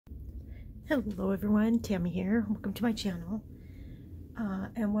Hello everyone, Tammy here. Welcome to my channel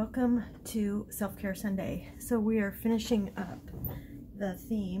and welcome to Self-Care Sunday. So we are finishing up the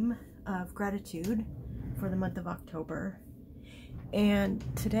theme of gratitude for the month of October, and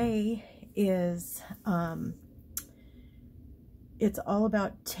today is it's all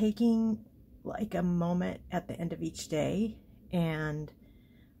about taking like a moment at the end of each day and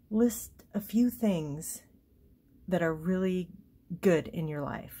list a few things that are really good in your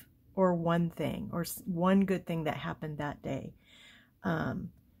life, or one thing, or one good thing that happened that day. And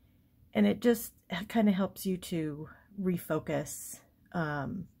it just kind of helps you to refocus,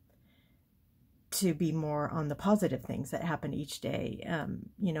 to be more on the positive things that happen each day,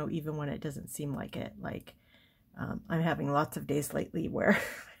 you know, even when it doesn't seem like it. Like, I'm having lots of days lately where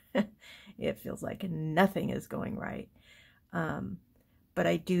it feels like nothing is going right. But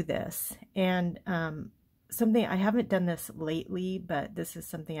I do this, and something, I haven't done this lately, but this is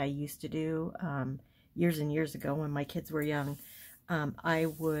something I used to do years and years ago when my kids were young. I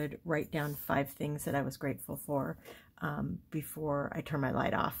would write down 5 things that I was grateful for before I turn my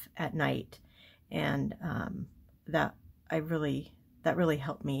light off at night, and that really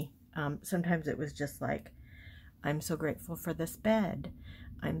helped me. Sometimes it was just like, I'm so grateful for this bed.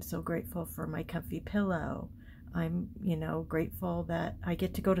 I'm so grateful for my comfy pillow. I'm, you know, grateful that I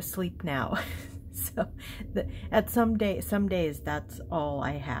get to go to sleep now. So at some days that's all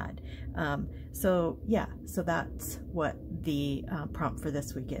I had. So yeah, so that's what the prompt for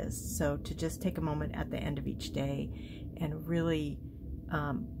this week is. So to just take a moment at the end of each day and really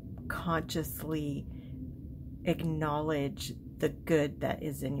consciously acknowledge the good that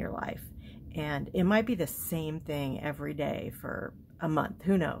is in your life. And it might be the same thing every day for a month,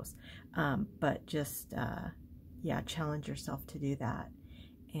 who knows? But just, yeah, challenge yourself to do that.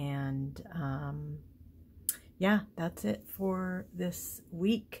 And yeah, that's it for this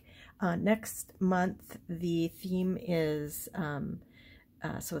week. Next month, the theme is,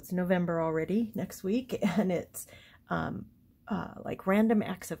 so it's November already, next week, and it's like random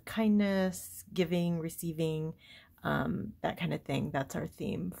acts of kindness, giving, receiving, that kind of thing. That's our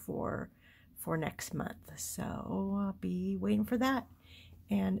theme for next month. So I'll be waiting for that.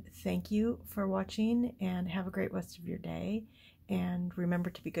 And thank you for watching, and have a great rest of your day. And remember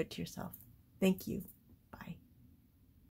to be good to yourself. Thank you.